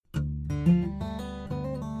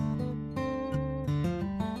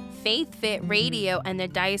Faith Fit Radio and the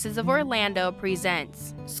Diocese of Orlando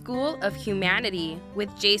presents School of Humanity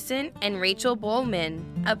with Jason and Rachel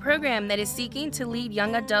Bowman, a program that is seeking to lead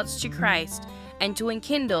young adults to Christ and to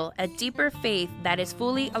enkindle a deeper faith that is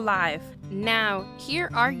fully alive. Now,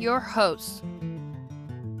 here are your hosts.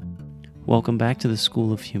 Welcome back to the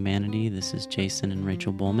School of Humanity. This is Jason and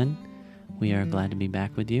Rachel Bowman. We are glad to be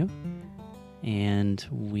back with you, and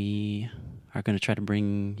we are going to try to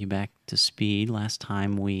bring you back to speed. Last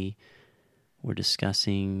time we were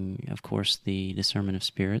discussing, of course, the discernment of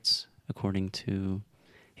spirits according to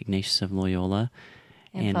Ignatius of Loyola.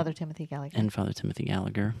 And Father Timothy Gallagher. And Father Timothy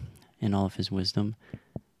Gallagher in all of his wisdom.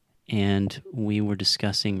 And we were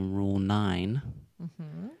discussing Rule 9,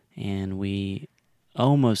 and we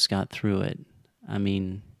almost got through it. I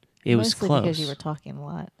mean, it was close. Mostly because you were talking a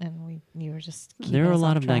lot, and you were just keeping There were a us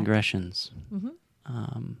lot off of track. digressions.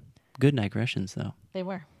 Good digressions, though. They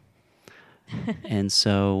were. And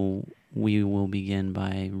so we will begin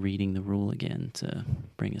by reading the rule again to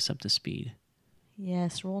bring us up to speed.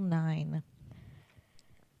 Yes, Rule 9.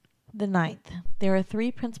 The 9th. There are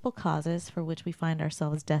 3 principal causes for which we find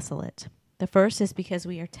ourselves desolate. The first is because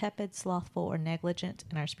we are tepid, slothful, or negligent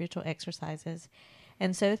in our spiritual exercises,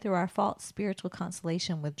 and so through our faults, spiritual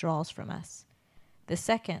consolation withdraws from us. The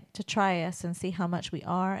second, to try us and see how much we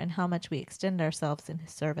are and how much we extend ourselves in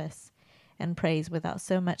His service and praise without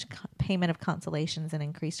so much payment of consolations and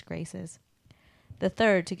increased graces. The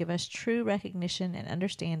third, to give us true recognition and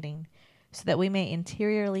understanding so that we may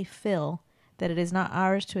interiorly feel that it is not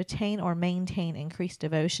ours to attain or maintain increased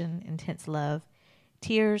devotion, intense love,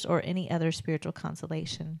 tears, or any other spiritual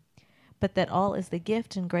consolation, but that all is the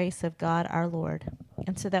gift and grace of God our Lord,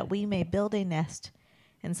 and so that we may build a nest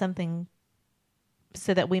in something,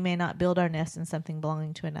 so that we may not build our nest in something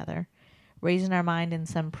belonging to another, raising our mind in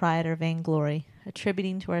some pride or vainglory,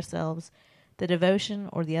 attributing to ourselves the devotion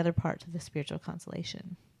or the other parts of the spiritual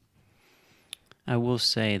consolation. I will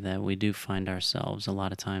say that we do find ourselves a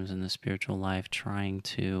lot of times in the spiritual life trying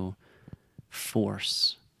to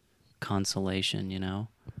force consolation, you know?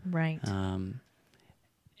 Right.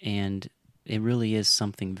 And it really is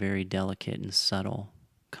something very delicate and subtle,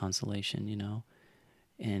 consolation, you know?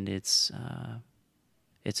 And it's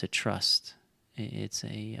a trust. It's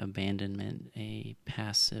a abandonment, a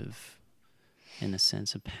passive, in a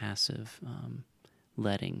sense, a passive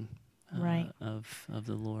letting Right. of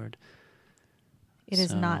the Lord. It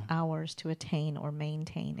is not ours to attain or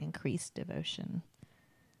maintain increased devotion,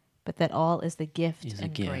 but that all is the gift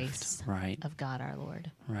and grace right. of God our Lord.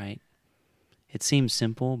 Right. It seems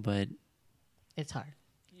simple, but it's hard.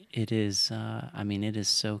 It is, it is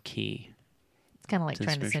so key. It's kind of like to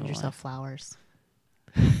trying to send spiritual yourself life. Flowers.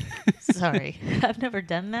 Sorry. I've never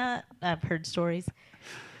done that. I've heard stories.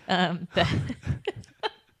 And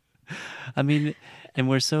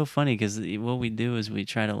we're so funny because what we do is we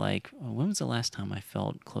try to when was the last time I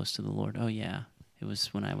felt close to the Lord? Oh, yeah. It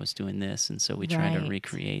was when I was doing this. And so we try to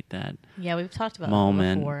recreate that Yeah, we've talked about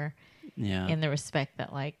moment. that before. Yeah. In the respect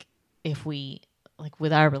that, if we,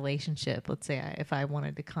 with our relationship, let's say if I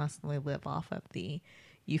wanted to constantly live off of the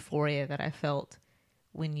euphoria that I felt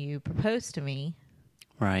when you proposed to me.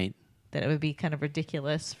 Right. That it would be kind of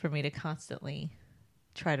ridiculous for me to constantly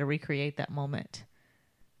try to recreate that moment.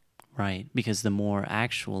 Right, because the more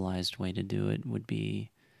actualized way to do it would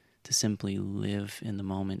be to simply live in the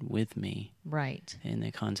moment with me. Right. In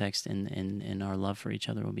the context, and our love for each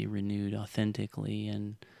other will be renewed authentically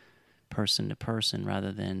and person to person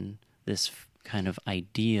rather than this kind of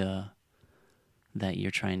idea that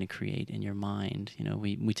you're trying to create in your mind. You know,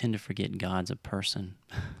 we tend to forget God's a person.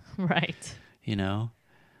 Right. You know?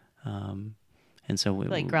 And so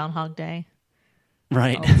like Groundhog Day.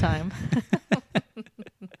 Right. All the time.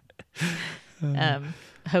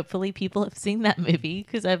 Hopefully people have seen that movie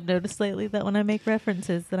because I've noticed lately that when I make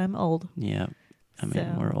references that I'm old. Yeah.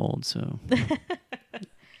 We're old, so.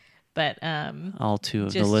 But all 2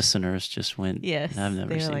 of the listeners just went, yes, I've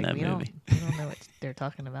never seen that movie. We don't know what they're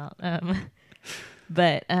talking about.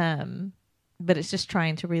 But it's just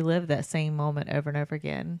trying to relive that same moment over and over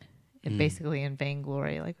again. And basically in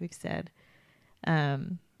vainglory, like we've said.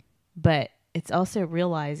 But it's also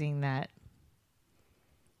realizing that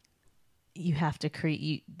you have to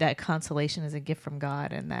create that consolation is a gift from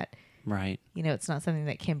God, and that right. It's not something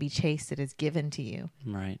that can be chased; it is given to you.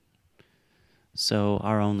 Right. So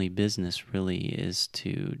our only business really is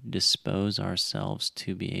to dispose ourselves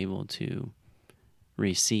to be able to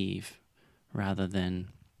receive, rather than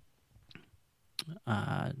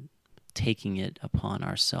taking it upon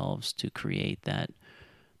ourselves to create that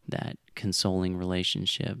consoling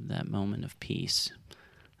relationship, that moment of peace,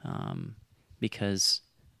 because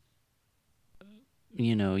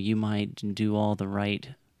you might do all the right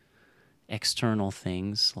external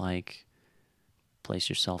things, like place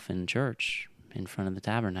yourself in church in front of the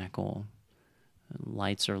tabernacle.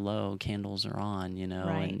 Lights are low, candles are on,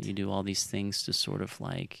 Right. and you do all these things to sort of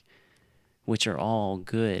like, which are all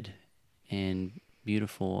good and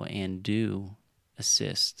beautiful and do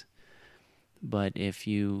assist. But if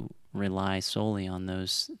you rely solely on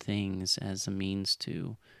those things as a means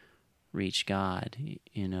to reach God,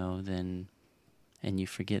 then, and you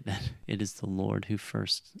forget that it is the Lord who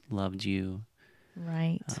first loved you.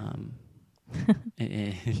 Right.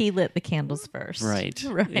 It, He lit the candles first. right.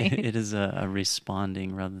 Right. It is a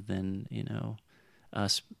responding rather than,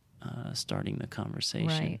 us starting the conversation.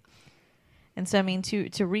 Right. And so, I mean, to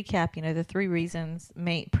recap, the three reasons,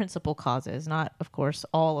 principal causes, not, of course,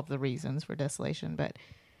 all of the reasons for desolation, but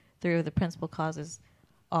three of the principal causes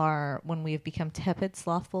are when we have become tepid,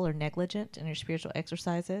 slothful, or negligent in our spiritual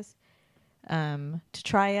exercises, to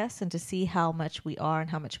try us and to see how much we are and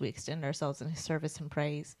how much we extend ourselves in His service and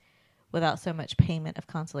praise without so much payment of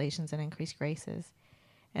consolations and increased graces.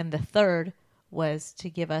 And the third was to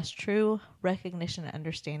give us true recognition and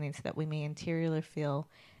understanding so that we may interiorly feel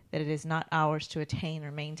that it is not ours to attain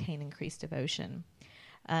or maintain increased devotion.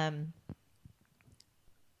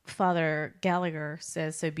 Father Gallagher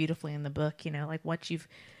says so beautifully in the book, like once you've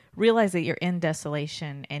realized that you're in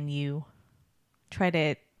desolation and you try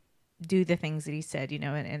to do the things that he said,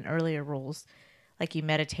 in earlier rules, like you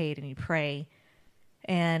meditate and you pray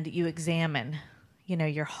and you examine,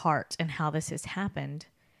 your heart and how this has happened.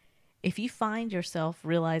 If you find yourself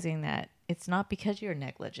realizing that it's not because you're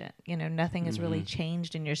negligent, nothing has really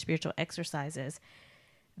changed in your spiritual exercises,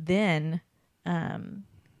 then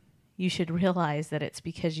you should realize that it's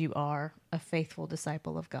because you are a faithful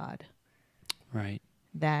disciple of God. Right.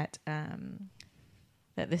 That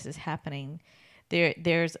this is happening.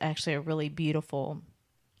 There's actually a really beautiful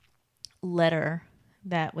letter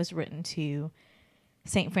that was written to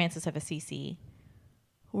St. Francis of Assisi,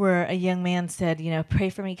 where a young man said, pray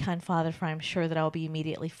for me, kind Father, for I'm sure that I will be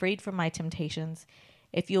immediately freed from my temptations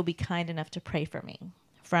if you'll be kind enough to pray for me.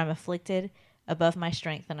 For I'm afflicted above my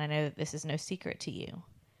strength, and I know that this is no secret to you.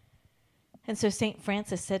 And so St.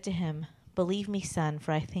 Francis said to him, believe me, son,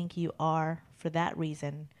 for I think you are, for that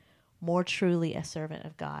reason, more truly a servant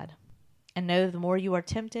of God. And know the more you are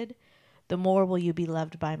tempted, the more will you be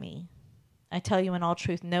loved by me. I tell you in all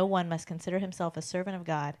truth, no one must consider himself a servant of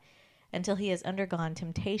God until he has undergone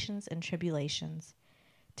temptations and tribulations.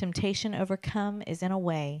 Temptation overcome is in a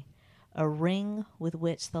way a ring with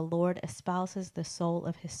which the Lord espouses the soul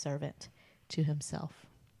of his servant to himself.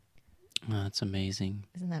 Oh, that's amazing.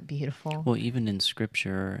 Isn't that beautiful? Well, even in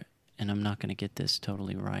Scripture, and I'm not going to get this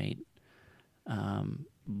totally right,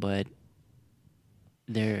 but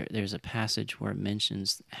there's a passage where it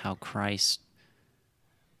mentions how Christ,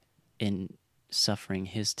 in suffering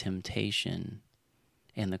his temptation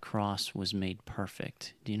and the cross, was made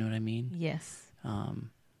perfect. Do you know what I mean? Yes.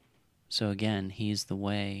 So again, he is the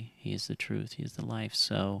way, he is the truth, he is the life.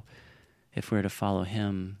 So if we're to follow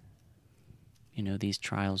him, these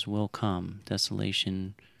trials will come.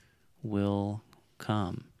 Desolation will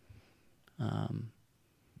come.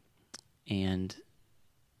 And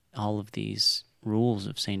all of these rules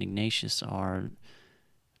of St. Ignatius are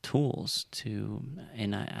tools to,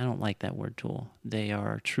 and I don't like that word tool, they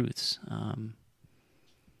are truths,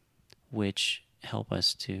 which help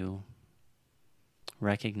us to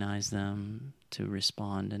recognize them, to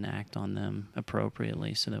respond and act on them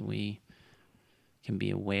appropriately so that we can be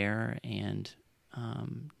aware and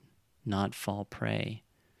not fall prey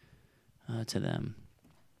to them.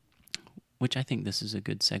 Which I think this is a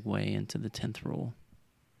good segue into the 10th rule.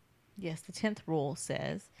 Yes, the 10th rule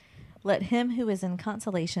says, let him who is in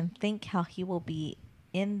consolation think how he will be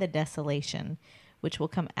in the desolation which will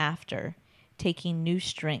come after, taking new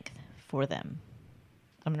strength for them.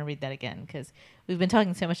 I'm going to read that again because we've been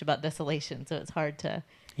talking so much about desolation, so it's hard to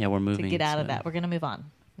we're moving to get out of that. We're going to move on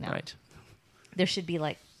now. Right. There should be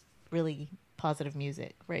like really positive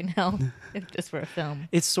music right now, if this were a film.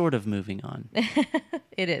 It's sort of moving on.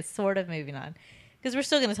 It is sort of moving on because we're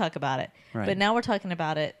still going to talk about it. Right. But now we're talking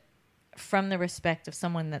about it from the respect of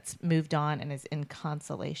someone that's moved on and is in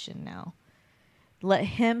consolation now. Let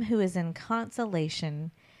him who is in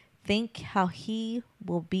consolation think how he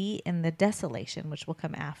will be in the desolation which will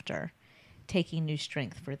come after, taking new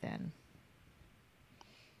strength for then.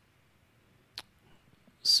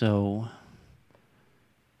 So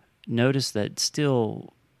notice that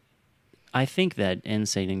still, I think that in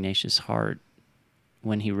St. Ignatius' heart,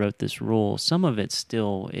 when he wrote this rule, some of it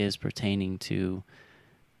still is pertaining to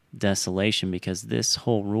desolation, because this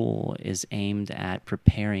whole rule is aimed at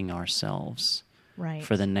preparing ourselves Right.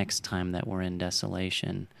 for the next time that we're in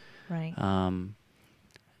desolation. Right.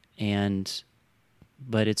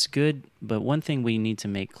 But it's good. But one thing we need to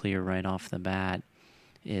make clear right off the bat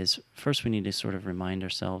is, first we need to sort of remind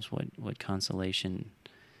ourselves what consolation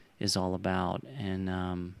is all about. And,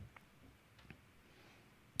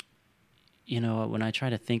 when I try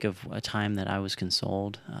to think of a time that I was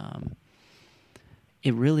consoled,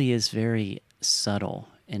 it really is very subtle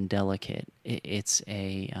and delicate. It's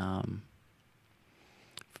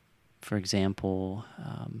for example,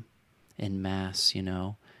 in Mass,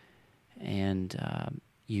 and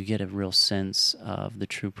you get a real sense of the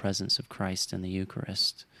true presence of Christ in the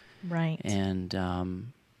Eucharist. Right. And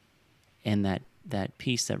that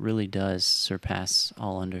peace that really does surpass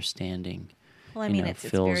all understanding. Well, I mean, it's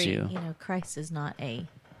fills very, you. Christ is not a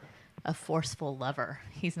forceful lover.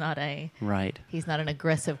 He's not Right. He's not an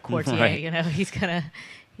aggressive courtier. Right.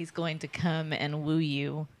 He's going to come and woo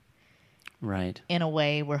you. Right. In a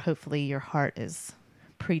way where hopefully your heart is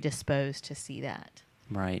predisposed to see that.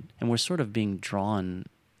 Right. And we're sort of being drawn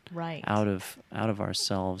right out of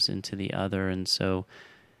ourselves into the other, and so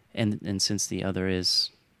and since the other is,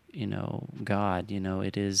 God,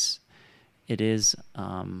 it is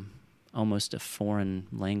almost a foreign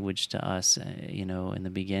language to us, in the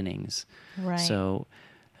beginnings. Right. So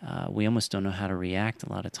we almost don't know how to react a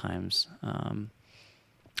lot of times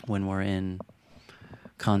when we're in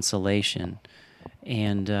consolation.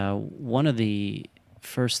 And one of the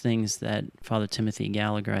first things that Father Timothy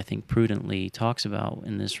Gallagher, I think, prudently talks about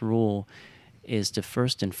in this rule is to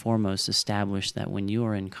first and foremost establish that when you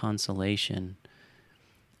are in consolation,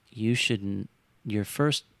 your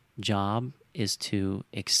first job is to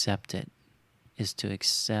accept it, is to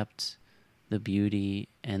accept the beauty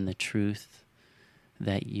and the truth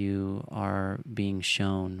that you are being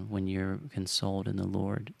shown when you're consoled in the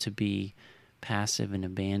Lord, to be passive and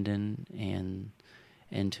abandoned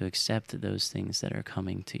and to accept those things that are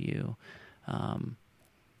coming to you,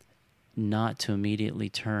 not to immediately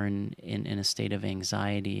turn in a state of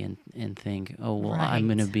anxiety and think, oh well, right. I'm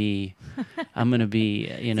gonna be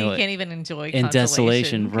so you can't even enjoy in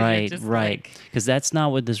desolation, right, right, because that's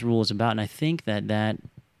not what this rule is about. And I think that that's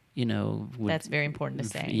very important to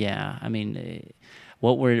say. Yeah, I mean,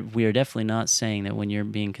 what we are definitely not saying that when you're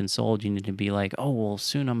being consoled, you need to be like, oh well,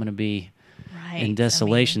 soon I'm gonna be in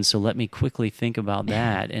desolation, so let me quickly think about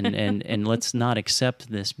that, and let's not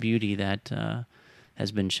accept this beauty that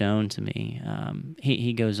has been shown to me.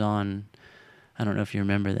 He goes on, I don't know if you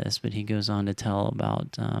remember this, but he goes on to tell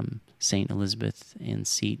about St. Elizabeth in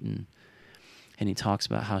Seton, and he talks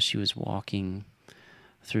about how she was walking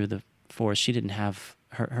through the forest. She didn't have,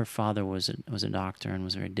 her father was a doctor and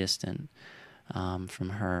was very distant from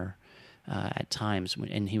her. At times,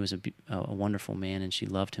 and he was a wonderful man, and she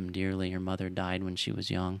loved him dearly. Her mother died when she was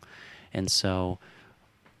young, and so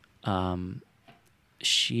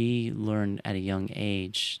she learned at a young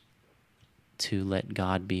age to let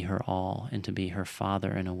God be her all and to be her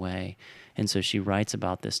father in a way. And so she writes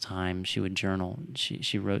about this time. She would journal.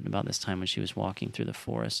 She wrote about this time when she was walking through the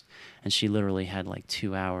forest, and she literally had like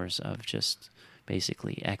 2 hours of just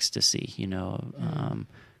basically ecstasy,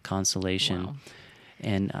 consolation. Wow.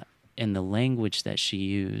 And the language that she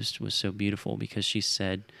used was so beautiful, because she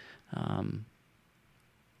said,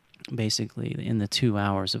 basically, in the 2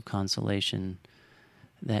 hours of consolation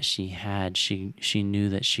that she had, she knew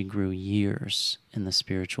that she grew years in the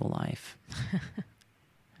spiritual life.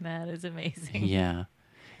 That is amazing. Yeah.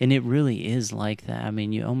 And it really is like that. I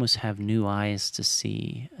mean, you almost have new eyes to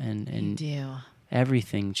see, and you do.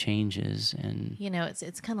 Everything changes. And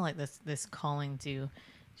it's kind of like this calling to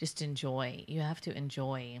just enjoy. You have to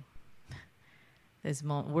enjoy this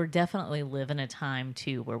moment. We're definitely living a time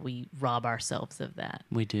too where we rob ourselves of that.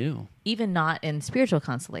 We do. Even not in spiritual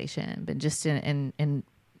consolation, but just in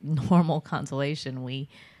normal consolation, we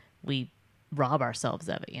rob ourselves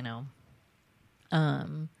of it,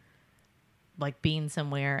 like being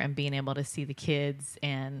somewhere and being able to see the kids.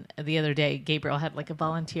 And the other day, Gabriel had like a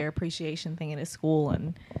volunteer appreciation thing at his school,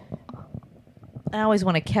 and I always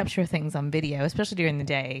want to capture things on video, especially during the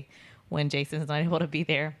day when Jason's not able to be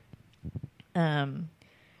there.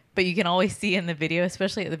 But you can always see in the video,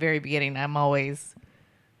 especially at the very beginning, I'm always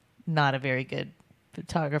not a very good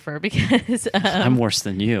photographer because I'm worse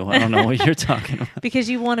than you. I don't know what you're talking about. Because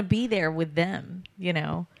you want to be there with them,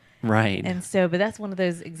 Right. And so, but that's one of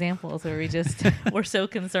those examples where we're so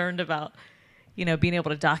concerned about, being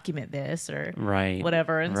able to document this or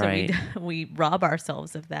whatever. And so we rob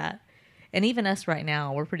ourselves of that. And even us right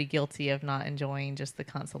now, we're pretty guilty of not enjoying just the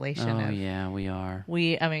consolation. Oh, yeah, we are.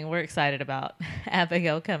 We're excited about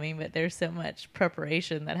Abigail coming, but there's so much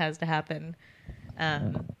preparation that has to happen.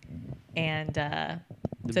 And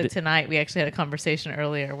The so tonight we actually had a conversation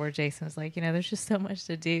earlier where Jason was like, there's just so much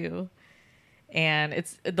to do. And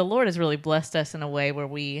the Lord has really blessed us in a way where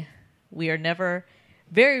we are never,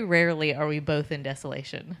 very rarely are we both in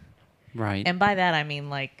desolation. Right. And by that, I mean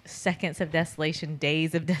like seconds of desolation,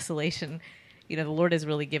 days of desolation. The Lord has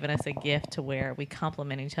really given us a gift to where we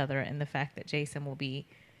complement each other in the fact that Jason will be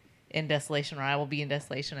in desolation or I will be in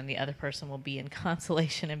desolation and the other person will be in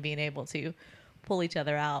consolation and being able to pull each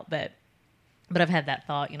other out. But I've had that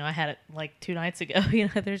thought, I had it like 2 nights ago,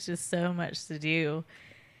 there's just so much to do.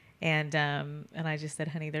 And I just said,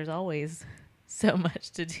 honey, there's always so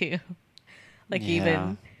much to do. Like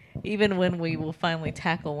Yeah. even when we will finally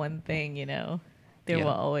tackle one thing, there will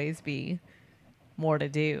always be more to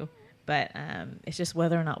do. But it's just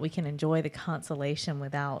whether or not we can enjoy the consolation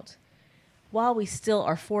while we still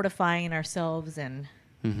are fortifying ourselves and,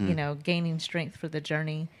 gaining strength for the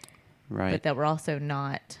journey. Right. But that we're also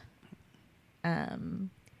not,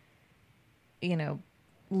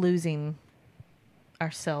 losing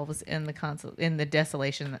ourselves in the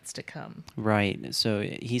desolation that's to come. Right. So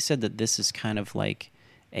he said that this is kind of like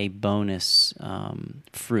a bonus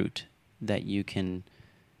fruit that you can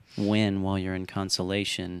win while you're in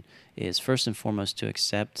consolation is first and foremost to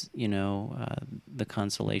accept, the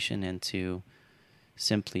consolation and to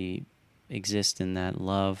simply exist in that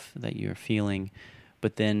love that you're feeling,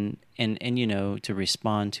 but then, and to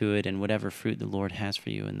respond to it and whatever fruit the Lord has for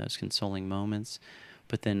you in those consoling moments,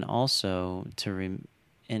 but then also to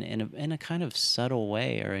in a kind of subtle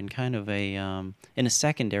way or in kind of a in a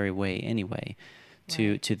secondary way anyway,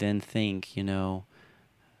 to then think,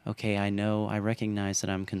 okay, I recognize that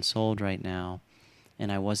I'm consoled right now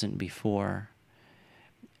and I wasn't before.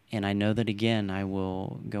 And I know that again I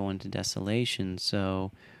will go into desolation.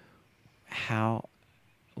 So how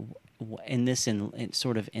in this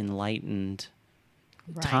sort of enlightened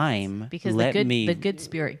time, because the good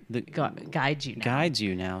spirit guides you now. Guides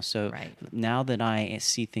you now. So now that I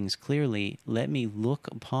see things clearly, let me look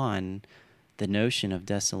upon the notion of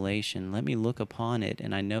desolation. Let me look upon it,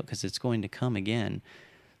 and I know because it's going to come again,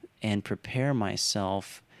 and prepare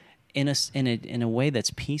myself in a way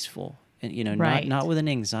that's peaceful, and not with an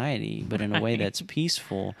anxiety, but in a way that's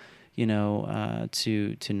peaceful.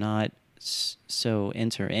 To not so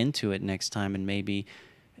enter into it next time, and maybe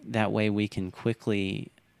that way we can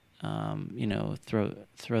quickly, throw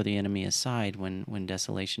the enemy aside when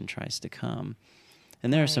desolation tries to come.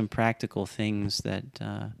 And there are some practical things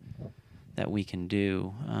that we can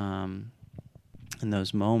do in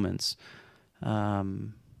those moments.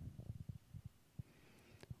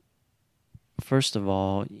 First of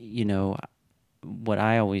all, what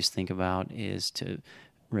I always think about is to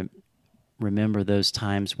remember those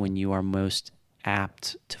times when you are most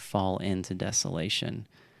apt to fall into desolation.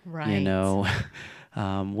 Right.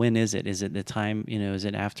 When is it? Is it the time, is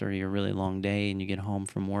it after your really long day and you get home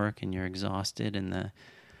from work and you're exhausted and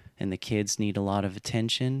the kids need a lot of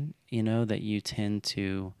attention, that you tend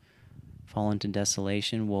to fall into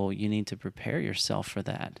desolation? Well, you need to prepare yourself for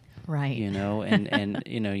that. Right. And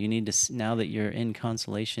you need to, now that you're in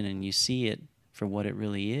consolation and you see it for what it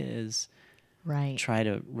really is, right, try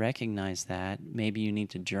to recognize that. Maybe you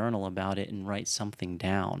need to journal about it and write something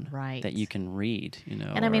down that you can read,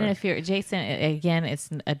 And I mean, if you're Jason, again, it's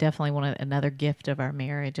definitely another gift of our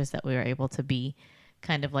marriage is that we are able to be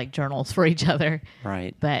kind of like journals for each other.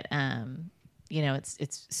 Right. But,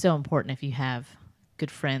 it's so important if you have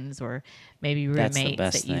good friends or maybe roommates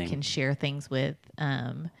that you can share things with.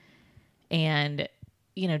 And,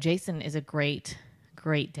 Jason is a great,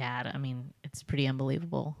 great dad. I mean, it's pretty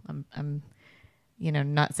unbelievable. I'm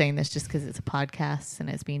not saying this just because it's a podcast and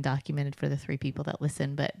it's being documented for the 3 people that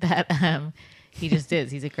listen, but that he just is.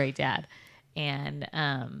 He's a great dad. And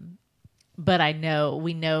but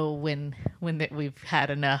we know when we've had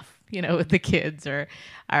enough, with the kids or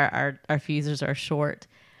our fuses are short.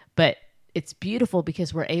 But it's beautiful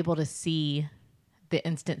because we're able to see the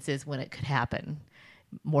instances when it could happen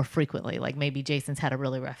more frequently. Like maybe Jason's had a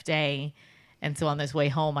really rough day, and so on this way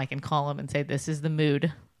home, I can call him and say, "This is the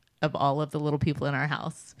mood of all of the little people in our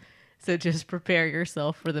house. So just prepare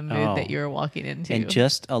yourself for the mood that you're walking into." And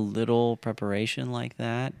just a little preparation like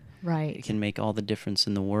that, right, it can make all the difference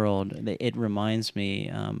in the world. It reminds me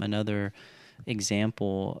another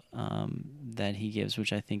example that he gives,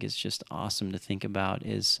 which I think is just awesome to think about,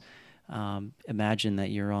 is imagine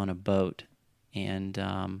that you're on a boat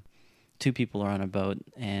and 2 people are on a boat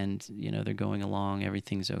and they're going along,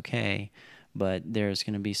 everything's okay, but there's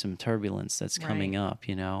going to be some turbulence that's coming up,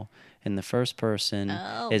 and the first person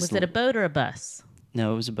was it a boat or a bus?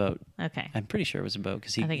 No, it was a boat. Okay. I'm pretty sure it was a boat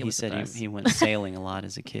because he said he went sailing a lot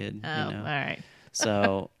as a kid. All right.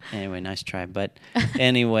 So anyway, nice try. But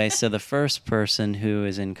anyway, so the first person who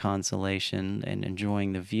is in Consolation and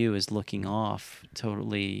enjoying the view is looking off,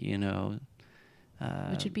 totally,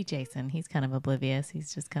 Which would be Jason. He's kind of oblivious.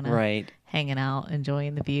 He's just kind of right. hanging out,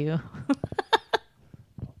 enjoying the view.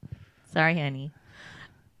 Sorry, honey.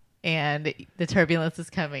 And the turbulence is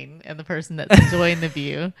coming, and the person that's enjoying the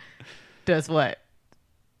view does what?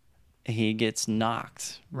 He gets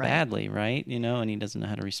knocked badly, right? And he doesn't know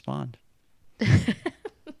how to respond.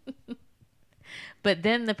 But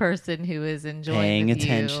then the person who is enjoying the view,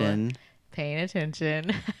 paying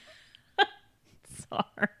attention.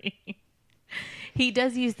 Sorry. He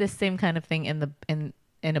does use this same kind of thing in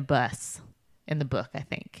a bus in the book, I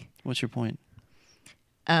think. What's your point?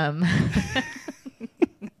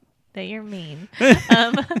 That you're mean.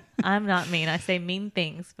 I'm not mean. I say mean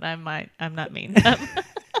things, but I'm not mean.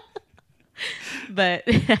 But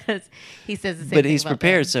he says the same But thing he's about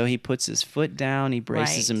prepared, them. so he puts his foot down, he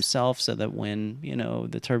braces Right. himself so that when,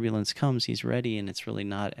 the turbulence comes, he's ready, and it's really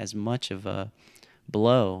not as much of a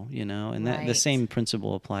blow, and that the Right. same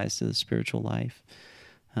principle applies to the spiritual life.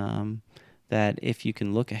 That if you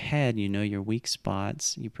can look ahead, your weak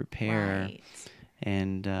spots, you prepare, Right.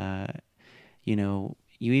 and,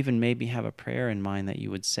 you even maybe have a prayer in mind that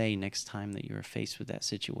you would say next time that you're faced with that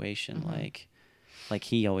situation, like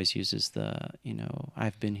he always uses the,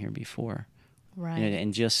 I've been here before. Right.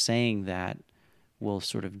 And just saying that will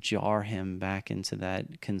sort of jar him back into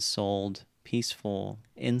that consoled, peaceful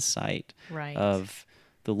insight Right. of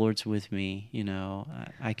the Lord's with me,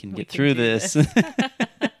 I can We get can through do this.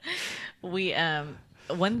 We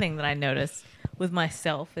one thing that I notice with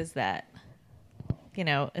myself is that,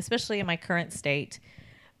 especially in my current state,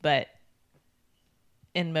 but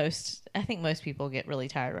I think most people get really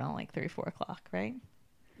tired around like 3 or 4 o'clock, right?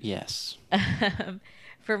 Yes.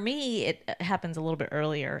 For me, it happens a little bit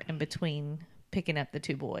earlier in between picking up the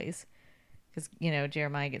 2 boys, because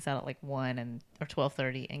Jeremiah gets out at like 1 or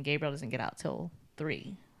 12:30, and Gabriel doesn't get out till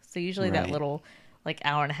 3. So usually that Right. little like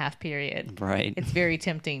hour and a half period, Right. it's very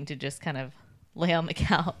tempting to just kind of lay on the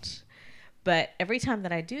couch. But every time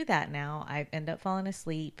that I do that now, I end up falling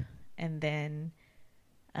asleep, and then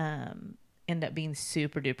end up being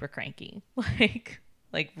super duper cranky,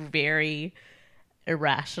 like very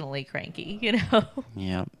irrationally cranky,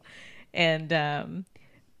 Yep. And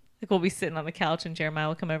like we'll be sitting on the couch, and Jeremiah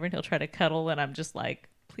will come over, and he'll try to cuddle, and I'm just like,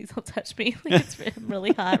 please don't touch me. Like, I'm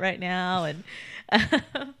really hot right now, and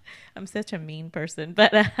I'm such a mean person.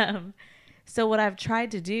 But so what I've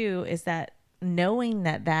tried to do is that, knowing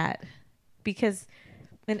that because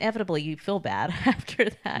inevitably you feel bad after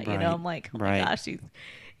that, Right. I'm like, oh my Right. gosh,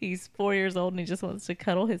 he's 4 years old and he just wants to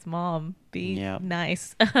cuddle his mom. Be Yep.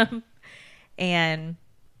 nice. And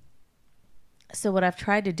so what I've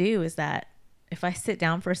tried to do is that if I sit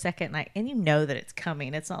down for a second, and that it's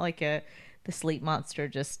coming, it's not like the sleep monster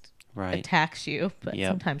just Right. attacks you, but Yep.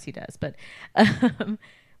 sometimes he does. But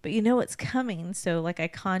it's coming. So like I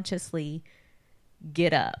consciously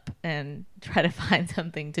get up and try to find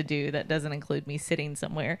something to do that doesn't include me sitting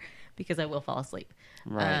somewhere, because I will fall asleep.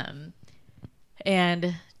 Right.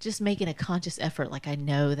 And just making a conscious effort, like I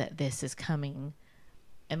know that this is coming.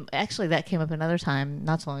 And actually that came up another time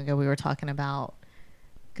not so long ago. We were talking about,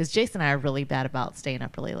 because Jason and I are really bad about staying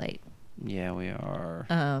up really late. Yeah, we are.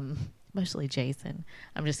 Mostly Jason.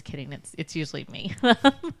 I'm just kidding. It's usually me.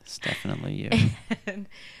 It's definitely you.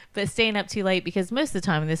 But staying up too late, because most of the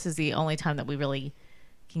time, this is the only time that we really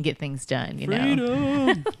can get things done,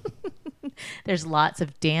 Freedom. There's lots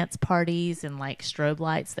of dance parties and like strobe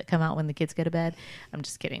lights that come out when the kids go to bed. I'm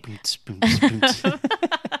just kidding. Boots, boots, boots.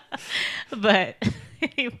 But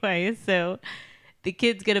anyway, so the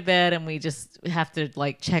kids go to bed, and we just have to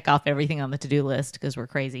like check off everything on the to-do list because we're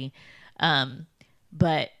crazy.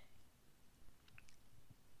 But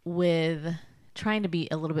with trying to be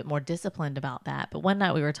a little bit more disciplined about that. But one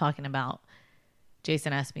night we were talking about,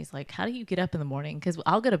 Jason asked me, he's like, how do you get up in the morning? Because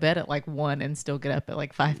I'll go to bed at like 1 and still get up at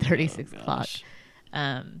like 5:30, 6 o'clock. Gosh.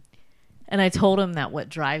 And I told him that what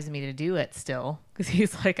drives me to do it still, because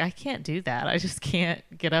he's like, I can't do that. I just can't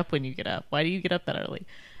get up when you get up. Why do you get up that early?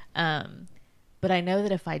 But I know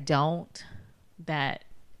that if I don't, that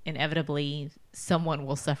inevitably someone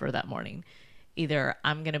will suffer that morning. Either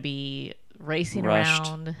I'm going to be racing Rushed.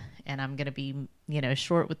 around, and I'm going to be,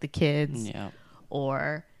 short with the kids, Yeah.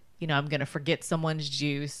 or, I'm going to forget someone's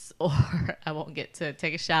juice, or I won't get to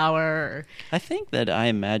take a shower. Or, I think that I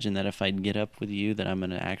imagine that if I get up with you, that I'm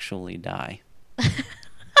going to actually die.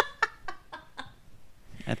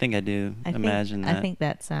 I think I do imagine that. I think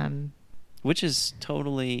that's Which is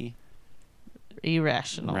totally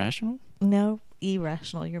irrational. rational. No,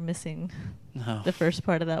 irrational. You're missing No. the first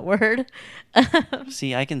part of that word.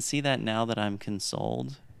 See, I can see that now that I'm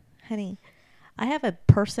consoled. Honey, I have a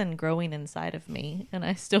person growing inside of me, and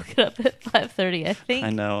I still get up at 5:30. I think. I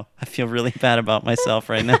know. I feel really bad about myself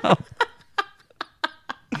right now.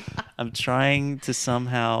 I'm trying to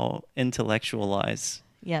somehow intellectualize.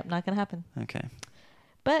 Yep, not gonna happen. Okay.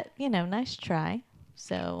 But nice try.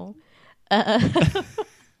 So, but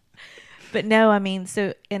no, I mean,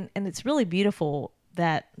 so and it's really beautiful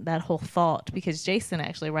that whole thought, because Jason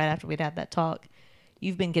actually, right after we'd had that talk,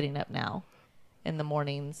 you've been getting up now in the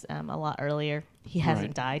mornings a lot earlier. He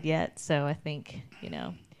hasn't died yet, so I think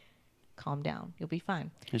calm down. You'll be fine.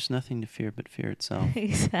 There's nothing to fear but fear itself.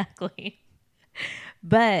 Exactly.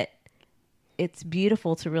 But it's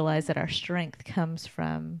beautiful to realize that our strength comes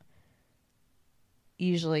from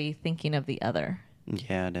usually thinking of the other.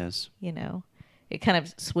 Yeah, it is. It kind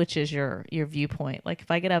of switches your viewpoint. Like, if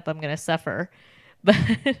I get up, I'm going to suffer.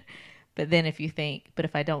 But then if you think, but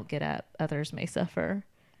if I don't get up, others may suffer.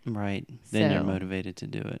 Right. Then you're motivated to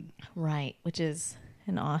do it. Right. Which is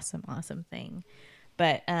an awesome, awesome thing.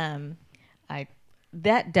 But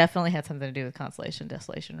that definitely had something to do with Consolation,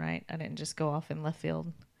 Desolation, right? I didn't just go off in left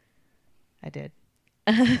field. I did.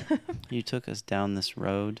 You took us down this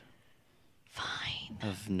road. Fine.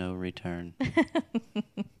 Of no return.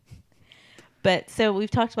 But so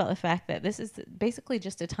we've talked about the fact that this is basically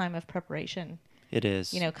just a time of preparation. It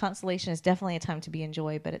is. Consolation is definitely a time to be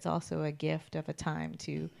enjoyed, but it's also a gift of a time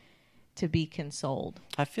to be consoled.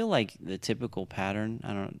 I feel like the typical pattern,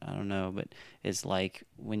 I don't know, but it's like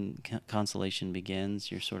when consolation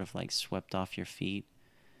begins, you're sort of like swept off your feet,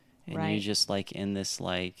 and right. you're just like in this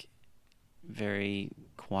like very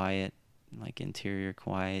quiet, like interior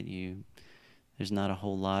quiet. There's not a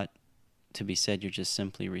whole lot to be said. You're just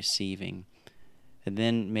simply receiving. And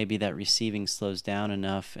then maybe that receiving slows down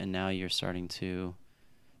enough, and now you're starting to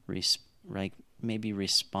maybe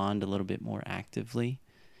respond a little bit more actively.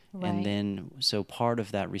 Right. And then, so part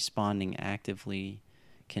of that responding actively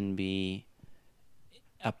can be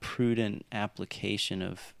a prudent application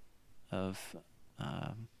of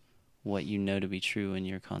what you know to be true in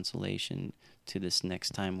your consolation to this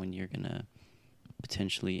next time when you're going to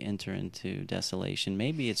potentially enter into desolation.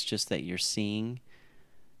 Maybe it's just that you're seeing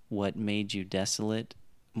what made you desolate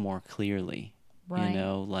more clearly, right.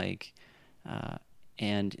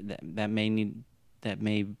 And that may mean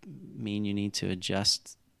you need to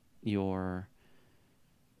adjust your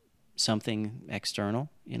something external,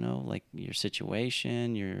 like your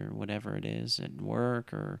situation, your whatever it is at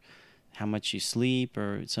work, or how much you sleep,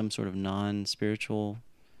 or some sort of non-spiritual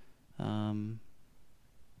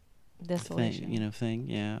desolation thing,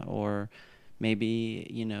 yeah, or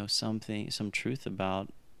maybe some truth about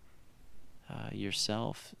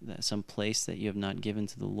yourself, that some place that you have not given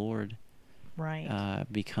to the Lord, right,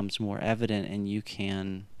 becomes more evident, and you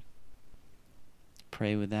can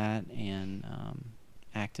pray with that and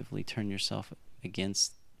actively turn yourself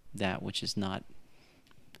against that which is not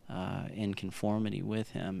in conformity with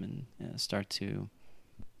Him, and start to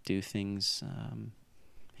do things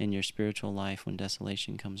in your spiritual life when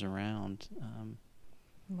desolation comes around,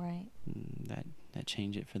 right, that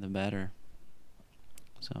change it for the better.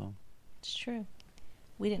 So it's true.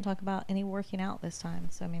 We didn't talk about any working out this time,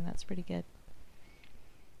 so that's pretty good.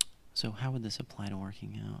 So how would this apply to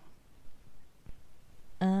working out?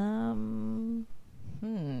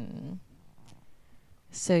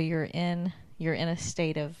 So you're in a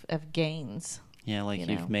state of gains. Yeah, like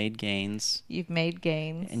you've made gains. You've made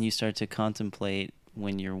gains. And you start to contemplate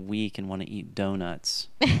when you're weak and want to eat donuts.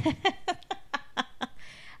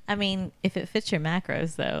 If it fits your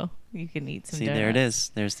macros, though, you can eat some donuts. See, there it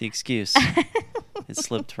is. There's the excuse. It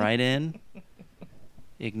slipped right in.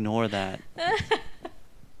 Ignore that.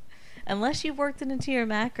 Unless you've worked it into your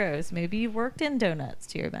macros. Maybe you've worked in donuts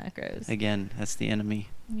to your macros. Again, that's the enemy.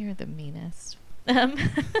 You're the meanest.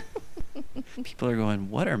 People are going,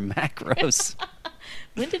 what are macros?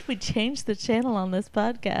 When did we change the channel on this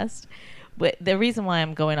podcast? But the reason why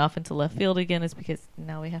I'm going off into left field again is because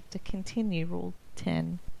now we have to continue Rule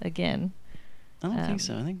 10 again. I don't think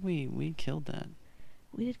so. I think we killed that.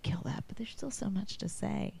 We did kill that, but there's still so much to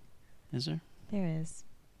say. Is there? There is.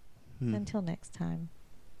 Until next time.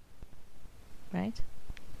 Right?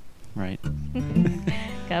 Right.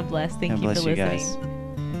 God bless. Thank you for listening. Guys.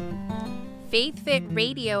 Faith Fit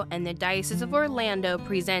Radio and the Diocese of Orlando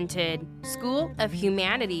presented School of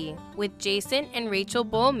Humanity with Jason and Rachel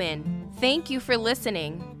Bowman. Thank you for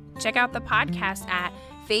listening. Check out the podcast at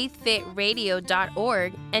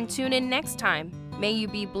faithfitradio.org and tune in next time. May you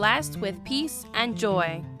be blessed with peace and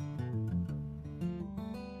joy.